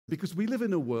Because we live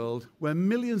in a world where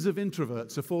millions of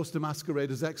introverts are forced to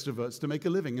masquerade as extroverts to make a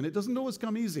living, and it doesn't always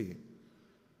come easy.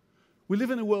 We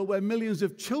live in a world where millions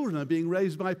of children are being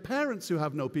raised by parents who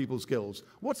have no people skills.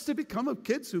 What's to become of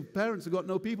kids whose parents have got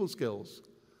no people skills?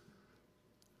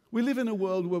 We live in a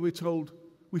world where we're told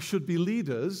we should be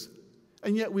leaders,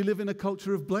 and yet we live in a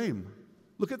culture of blame.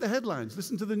 Look at the headlines.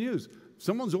 Listen to the news.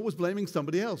 Someone's always blaming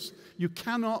somebody else. You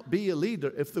cannot be a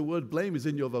leader if the word blame is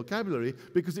in your vocabulary,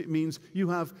 because it means you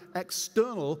have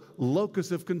external locus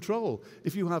of control.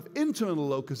 If you have internal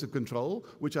locus of control,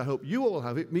 which I hope you all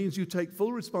have, it means you take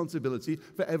full responsibility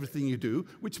for everything you do,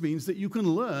 which means that you can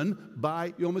learn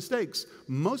by your mistakes.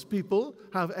 Most people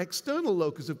have external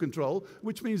locus of control,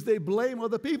 which means they blame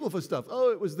other people for stuff.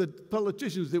 Oh, it was the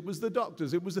politicians, it was the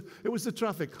doctors, it was the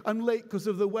traffic. I'm late because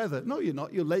of the weather. No, you're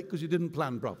not. You're late because you didn't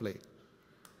plan properly.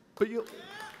 But you...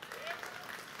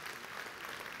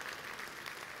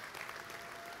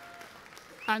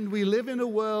 And we live in a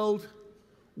world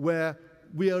where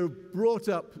we are brought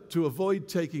up to avoid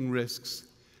taking risks,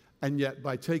 and yet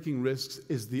by taking risks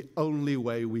is the only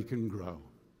way we can grow.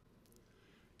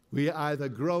 We are either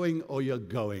growing or you're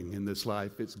going in this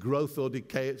life. It's growth or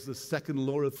decay. It's the second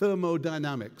law of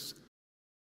thermodynamics.